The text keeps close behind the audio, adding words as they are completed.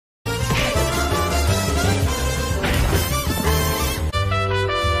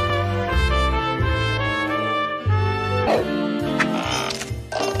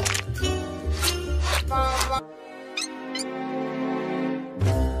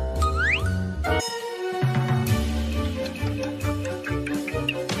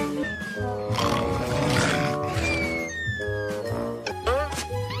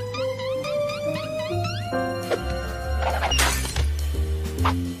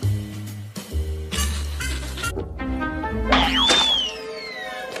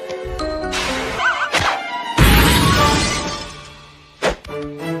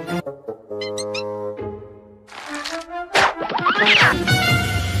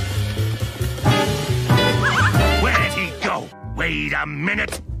a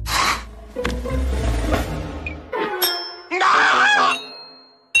minute.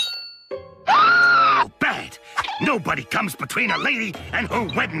 Bad. Nobody comes between a lady and her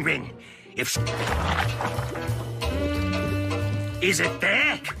wedding ring. If is it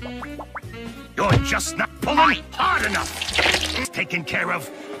there? You're just not pulling hard enough. It's taken care of.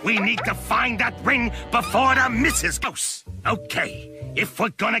 We need to find that ring before the missus house. Okay, if we're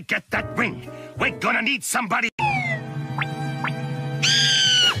gonna get that ring, we're gonna need somebody.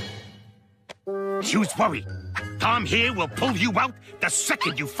 Use worry. Tom here will pull you out the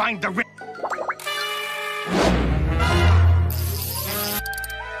second you find the ring.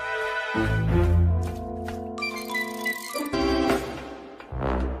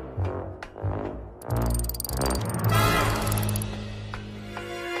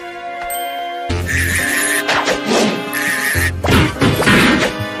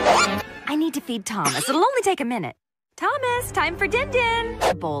 I need to feed Thomas. It'll only take a minute. Thomas, time for din-din.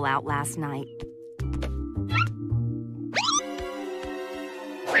 Bowl out last night.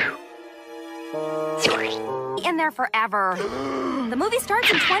 In there forever. The movie starts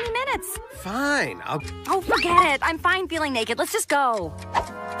in 20 minutes. Fine, I'll... Oh, forget it. I'm fine feeling naked. Let's just go.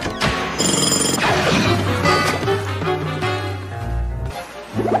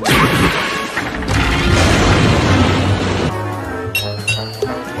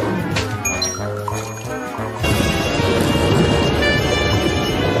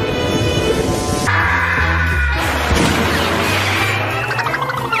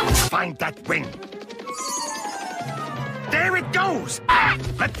 Find that ring. There it goes!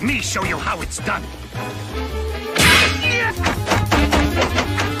 Let me show you how it's done.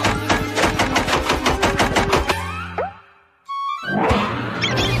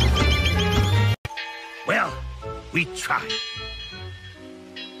 Well, we tried.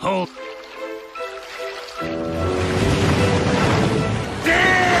 Hold.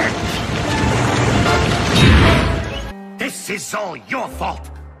 There! This is all your fault.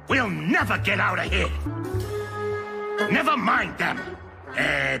 We'll never get out of here. Never mind them.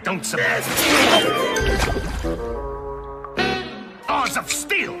 Don't suppose. Bars of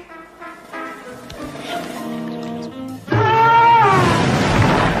steel.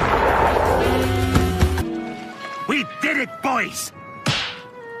 We did it, boys.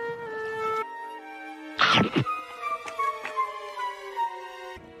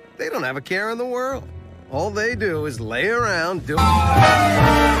 They don't have a care in the world. All they do is lay around doing...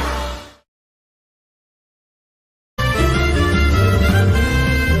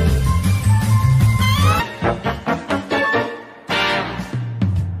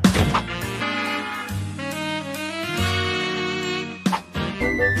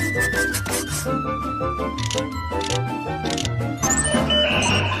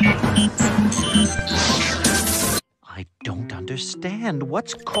 I don't understand.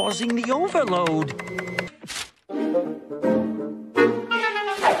 What's causing the overload?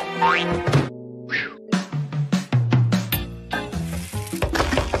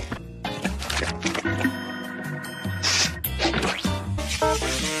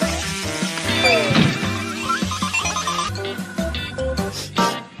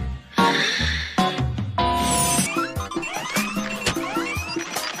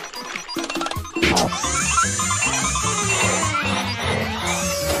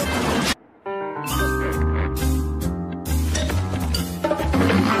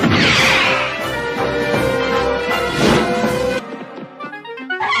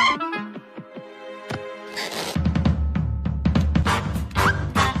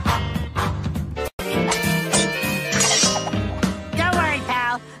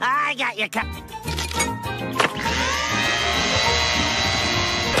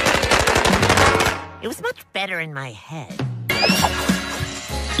 It was much better in my head.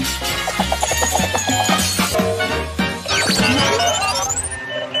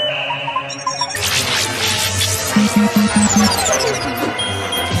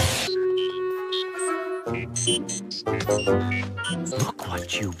 Look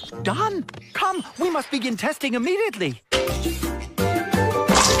what you've done. Come, we must begin testing immediately.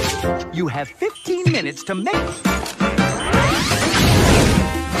 You have 15 minutes to make...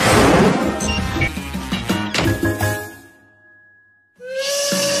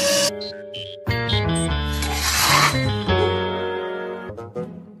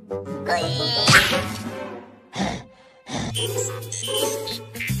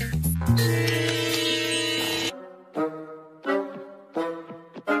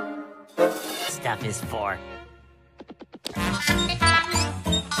 Stuff is for.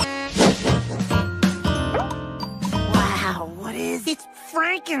 Wow, what is it?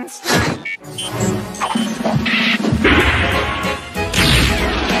 Frankenstein!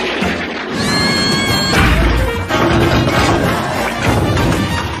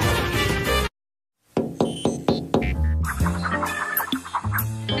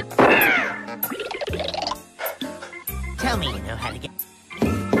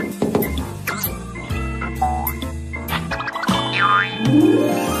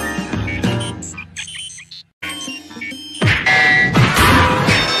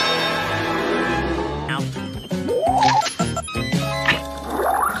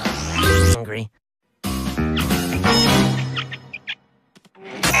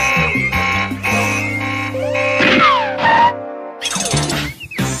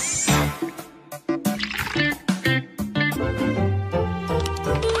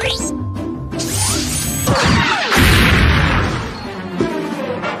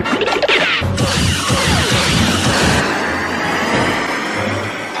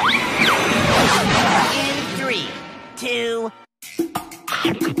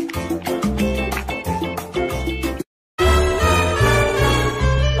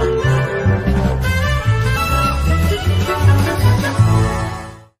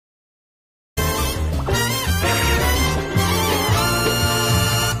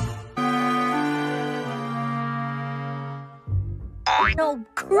 No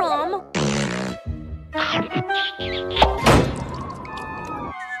crumb.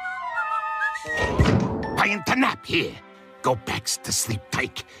 Trying to nap here. Go back to sleep,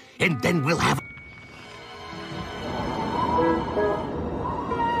 Tyke, and then we'll have...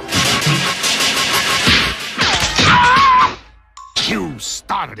 You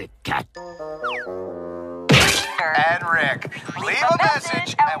started it, cat. And Rick, leave a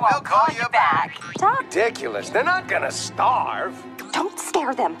message and we'll call you back. Ridiculous. They're not gonna starve. Don't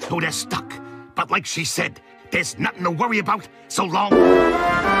scare them. Oh, they're stuck. But like she said, there's nothing to worry about so long...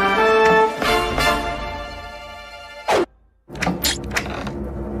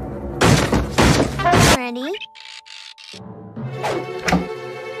 Ready?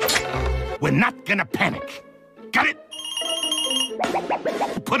 We're not gonna panic. Got it?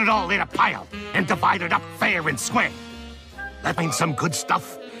 Put it all in a pile and divide it up fair and square. That means some good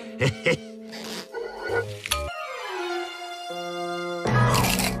stuff.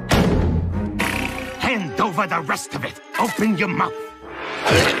 Hand over the rest of it. Open your mouth.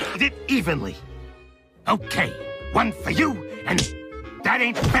 Eat it evenly. Okay, one for you, and that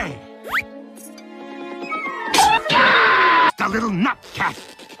ain't fair. The little nut cat.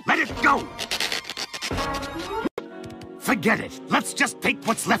 Let it go. Forget it. Let's just take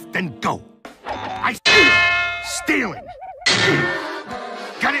what's left and go. I stealing.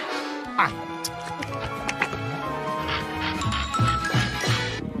 Got it?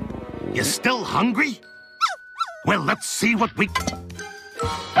 You still hungry? Well, let's see what we...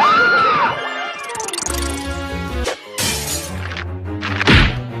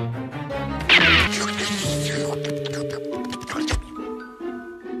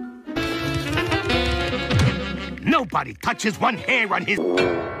 Nobody touches one hair on his...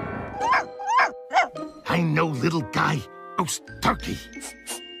 I know, little guy. Roast turkey.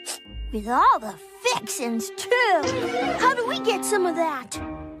 With all the fixins, too. How do we get some of that?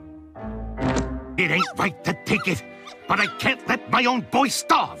 It ain't right to take it, but I can't let my own boy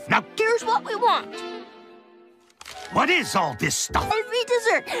starve. Now, Here's what we want. what is all this stuff? Every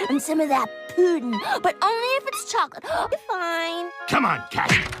dessert and some of that pudding, but only if it's chocolate. Fine. Come on,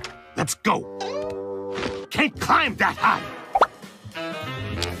 cat. Let's go. Can't climb that high.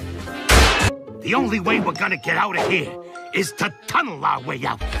 The only way we're gonna get out of here is to tunnel our way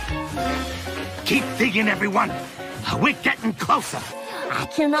out. Keep digging, everyone. We're getting closer. I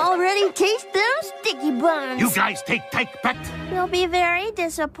can already taste them sticky buns. You guys take Tyke back. You'll be very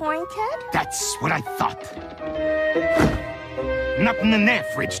disappointed. That's what I thought. Nothing in their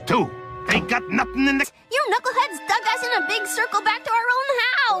fridge, too. They got nothing in the... You knuckleheads dug us in a big circle back to our own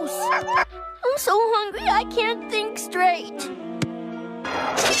house. I'm so hungry I can't think straight.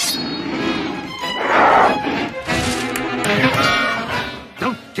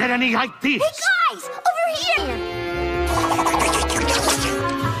 Don't get any ideas. Hey guys, over here!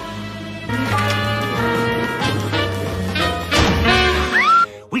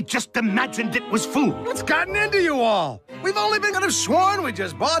 We just imagined it was food. What's gotten into you all? We've only been could have sworn we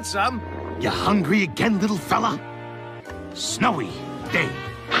just bought some. You hungry again, little fella? Snowy day.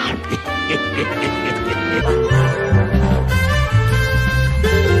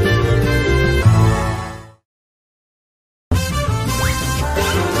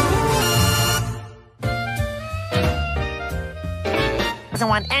 Doesn't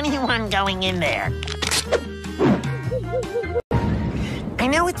want anyone going in there. I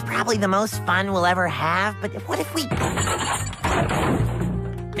know it's probably the most fun we'll ever have, but what if we...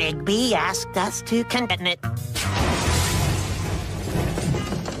 Big B asked us to contain it.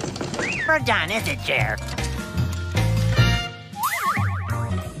 We're done, is it, Jer?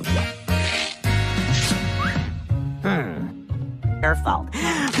 Your fault.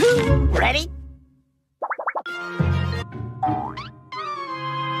 Ready?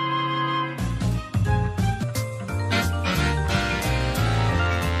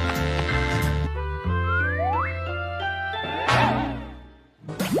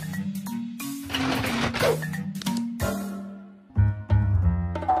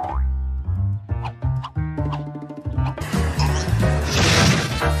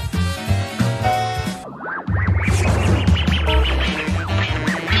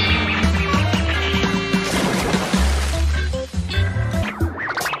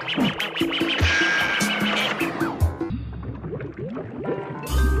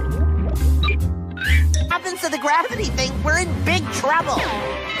 Happens to the gravity thing, we're in big trouble.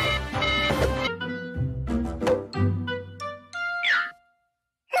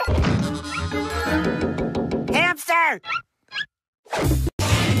 Hamster!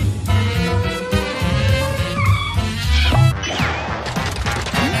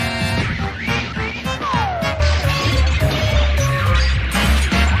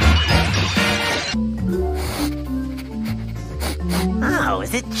 Oh,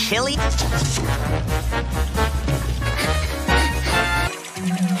 is it chilly?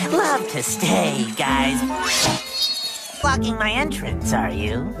 Love to stay, guys. Blocking my entrance, are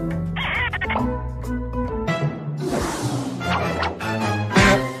you?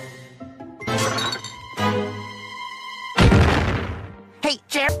 Hey,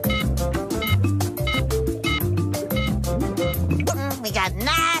 Jerry. We got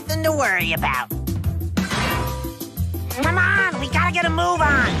nothing to worry about. Come on, we gotta get a move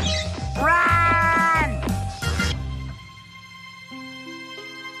on. Run!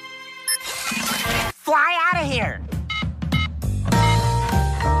 Fly out of here.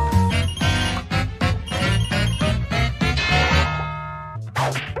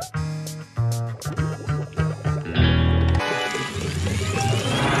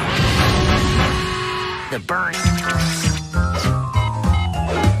 The burn.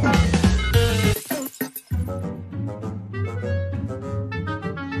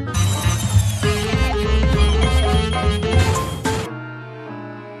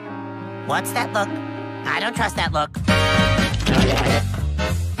 What's that look? I don't trust that look.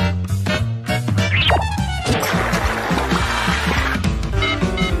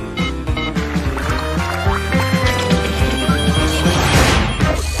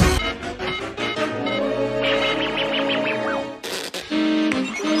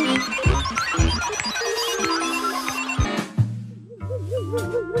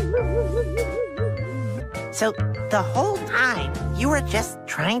 So, the whole time, you were just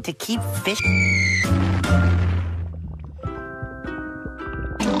trying to keep fish...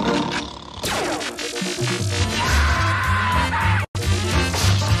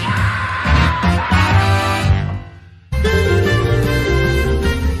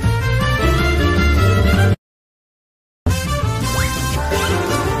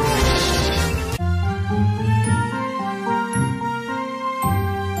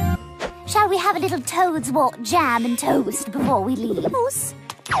 Shall we have a little Toad's Walk jam and toast before we leave?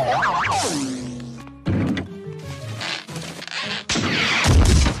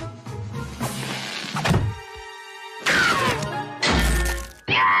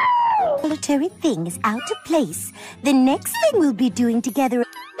 Solitary thing is out of place. The next thing we'll be doing together...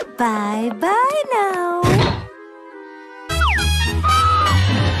 Bye-bye now.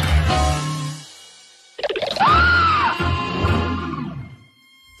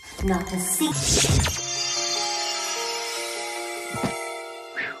 Not a secret.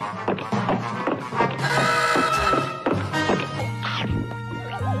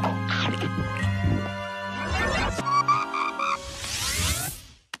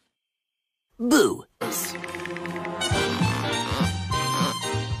 Boo.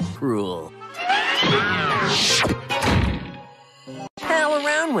 Cruel. Pal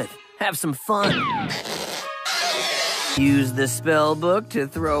around with. Have some fun. Use the spell book to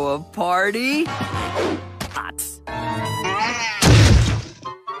throw a party. Pots.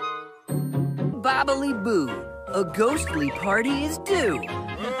 Bobbly boo. A ghostly party is due.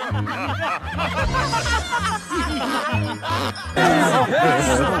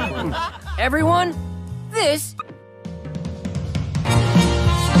 Everyone, this...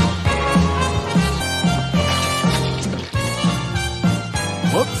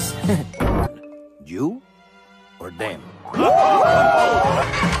 Whoops. You or them?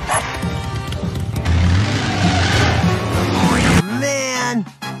 Man!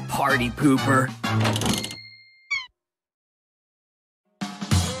 Party pooper.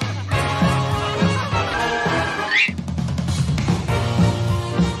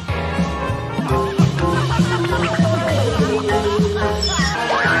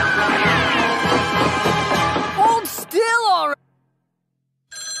 Hold still already!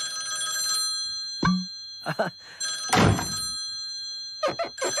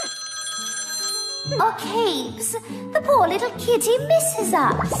 Oh, Capes, the poor little kitty misses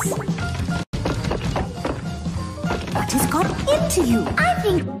us. What has got into you? I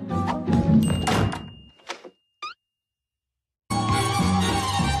think...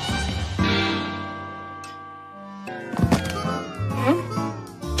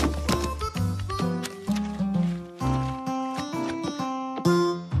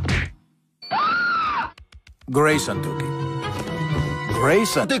 Grayson took it.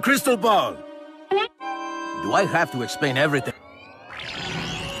 Grayson. The crystal ball. Do I have to explain everything?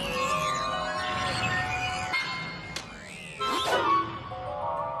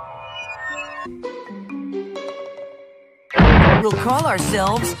 We'll call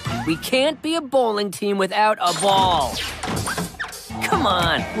ourselves We Can't Be a Bowling Team Without a Ball. Come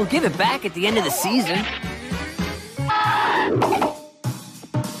on, we'll give it back at the end of the season.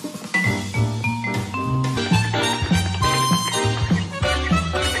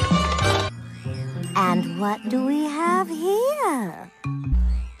 what do we have here?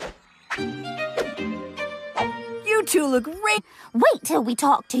 You two look great. Wait till we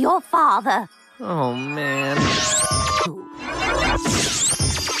talk to your father. Oh, man.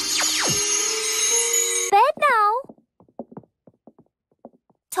 Bed now.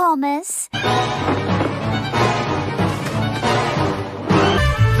 Thomas.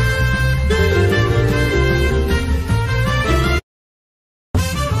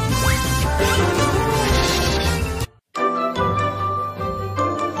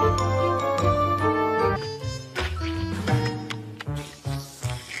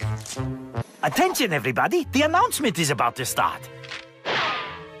 Attention, everybody. The announcement is about to start.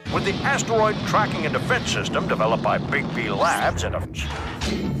 With the asteroid tracking and defense system developed by Big B Labs and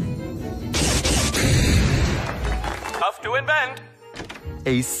Tough to invent.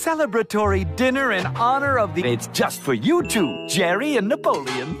 A celebratory dinner in honor of the... It's just for you two, Jerry and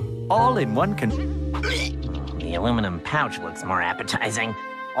Napoleon. All in one The aluminum pouch looks more appetizing.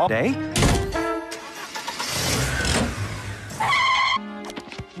 all day.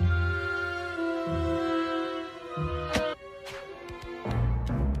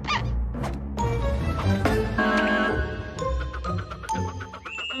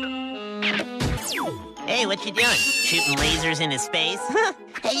 Hey, what you doing? Shooting lasers into space?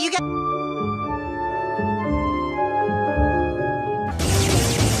 Hey, you got...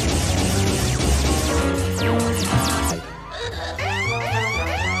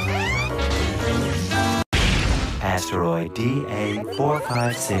 Asteroid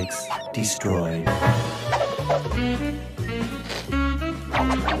DA456 destroyed.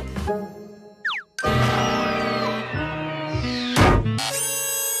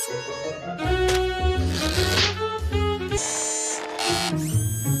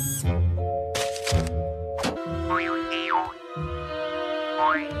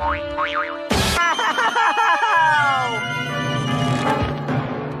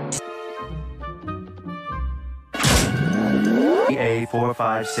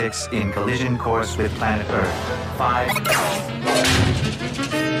 DA456 in collision course with planet Earth. 5.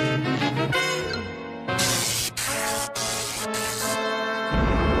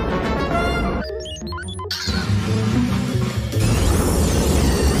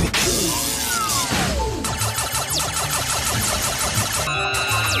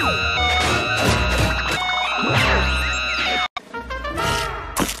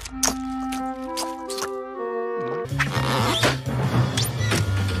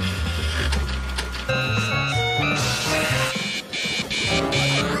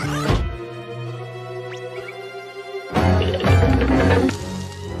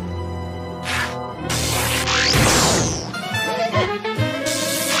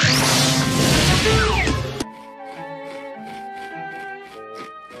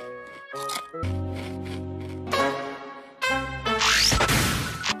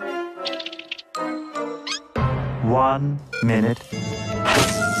 One minute.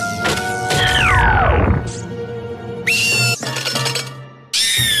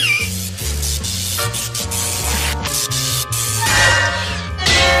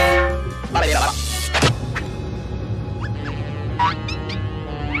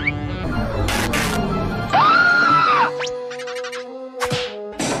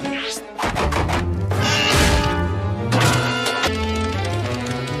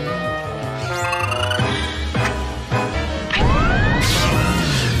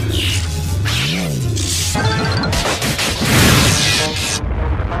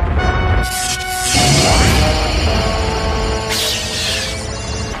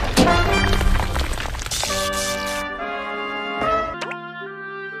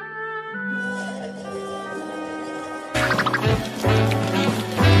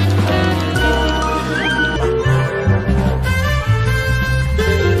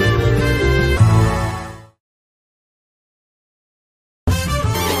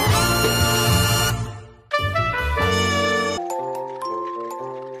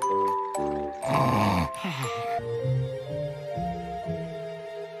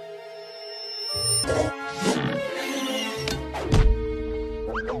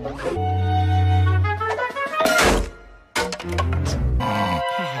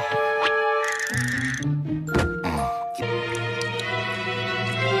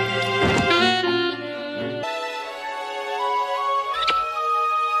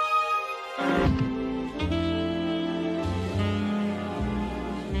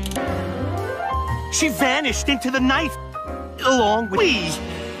 She vanished into the night, along with me.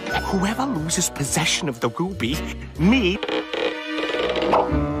 Whoever loses possession of the ruby, me,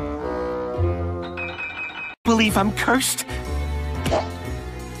 believe I'm cursed.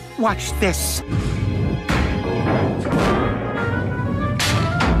 Watch this.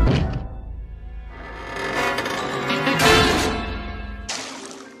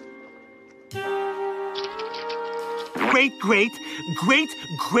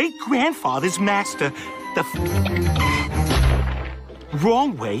 great-great-great-grandfather's master. The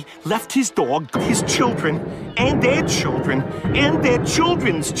wrong way left his dog, his children, and their children, and their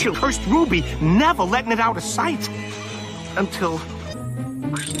children's children. Cursed Ruby, never letting it out of sight. Until...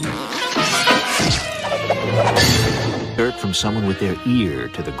 Dirt from someone with their ear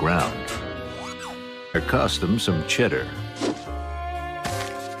to the ground. Their custom, some cheddar.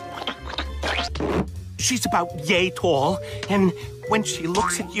 She's about yay tall, and when she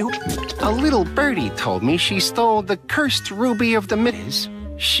looks at you... A little birdie told me she stole the cursed ruby of the Miz.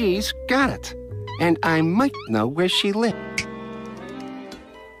 She's got it, and I might know where she lives.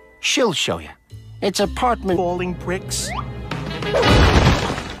 She'll show you. It's apartment... Falling bricks.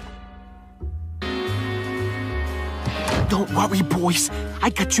 Don't worry, boys. I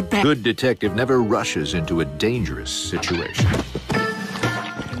got your back. Good detective never rushes into a dangerous situation.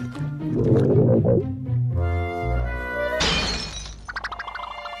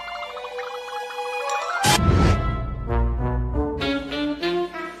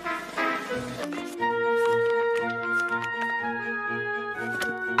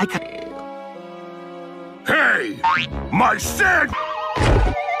 Hey! My son!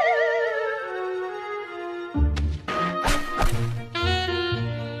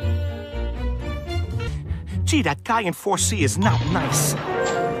 Gee, that guy in 4C is not nice.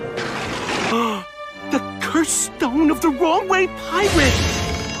 The cursed stone of the wrong way pirate!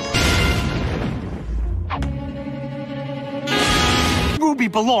 Ruby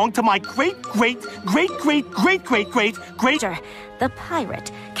belonged to my great-great-great-great-great-great-great... The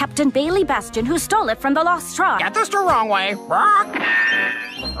pirate, Captain Bailey Bastion, who stole it from the Lost Tribe. Get this the wrong way.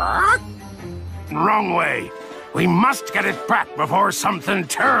 Wrong way. We must get it back before something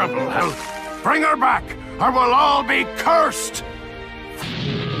terrible happens. Bring her back, or we'll all be cursed!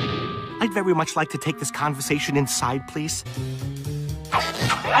 I'd very much like to take this conversation inside, please.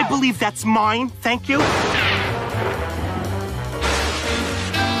 I believe that's mine, thank you.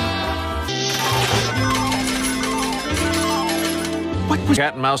 What was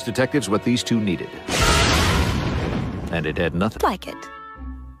Cat and Mouse detectives what these two needed? And it had nothing like it.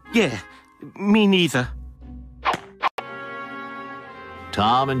 Yeah, me neither.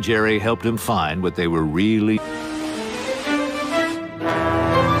 Tom and Jerry helped him find what they were really...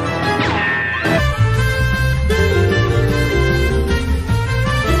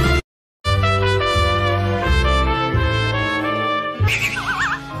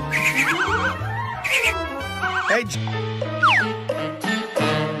 Hey,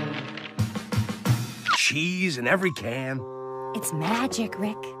 cheese in every can. It's magic,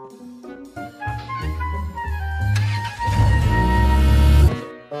 Rick.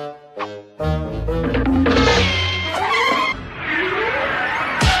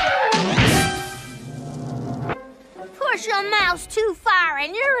 Push a mouse too far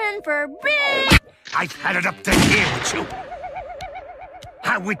and you're in for big... I've had it up to here with you.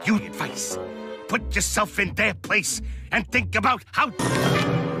 How would you advise? Put yourself in their place and think about how...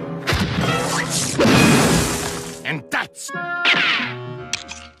 And that's...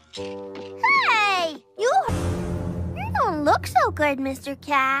 Hey! You don't look so good, Mr.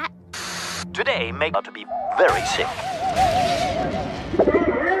 Cat. Today, make out to be very sick.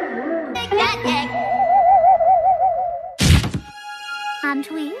 Take that egg. On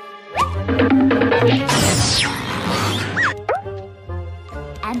tweet.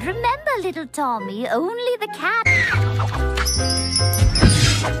 And remember, little Tommy, only the cat...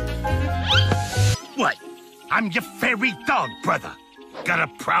 What? I'm your fairy dog, brother. Got a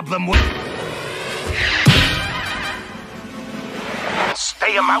problem with...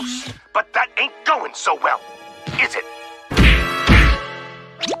 Stay a mouse, but that ain't going so well, is it?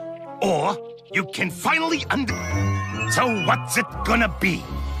 Or you can finally So what's it gonna be?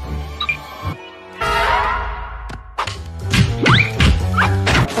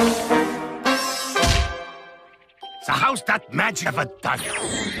 So how's that magic ever done?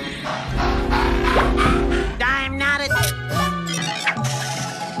 I'm not a...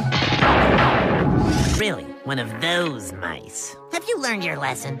 Really, one of those mice. Have you learned your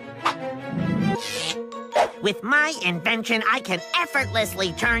lesson? With my invention, I can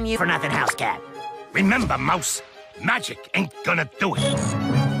effortlessly turn you for nothing, house cat. Remember, mouse, magic ain't gonna do it.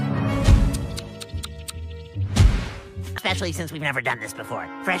 Especially since we've never done this before.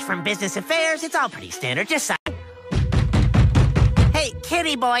 Fresh from business affairs, it's all pretty standard, just so... Hey,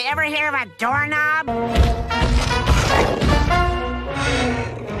 kitty boy, ever hear of a doorknob?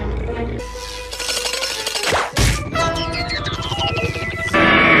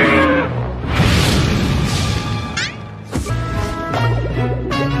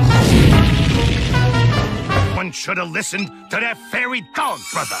 One should should have listened to their fairy dog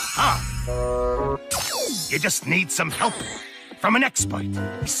brother, huh? You just need some help from an expert.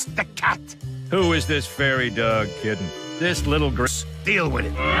 It's the cat. Who is this fairy dog kidding? This little girl. Deal with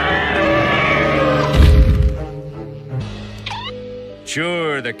it.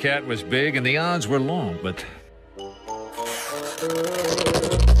 Sure, the cat was big and the odds were long, but...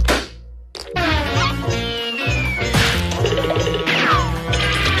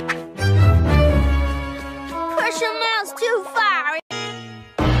 Push your mouse too far.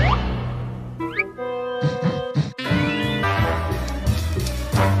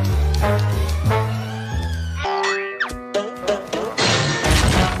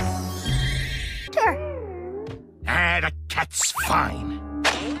 The cat's fine.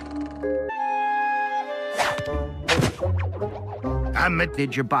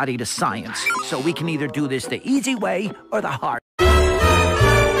 Did your body to science, so we can either do this the easy way or the hard.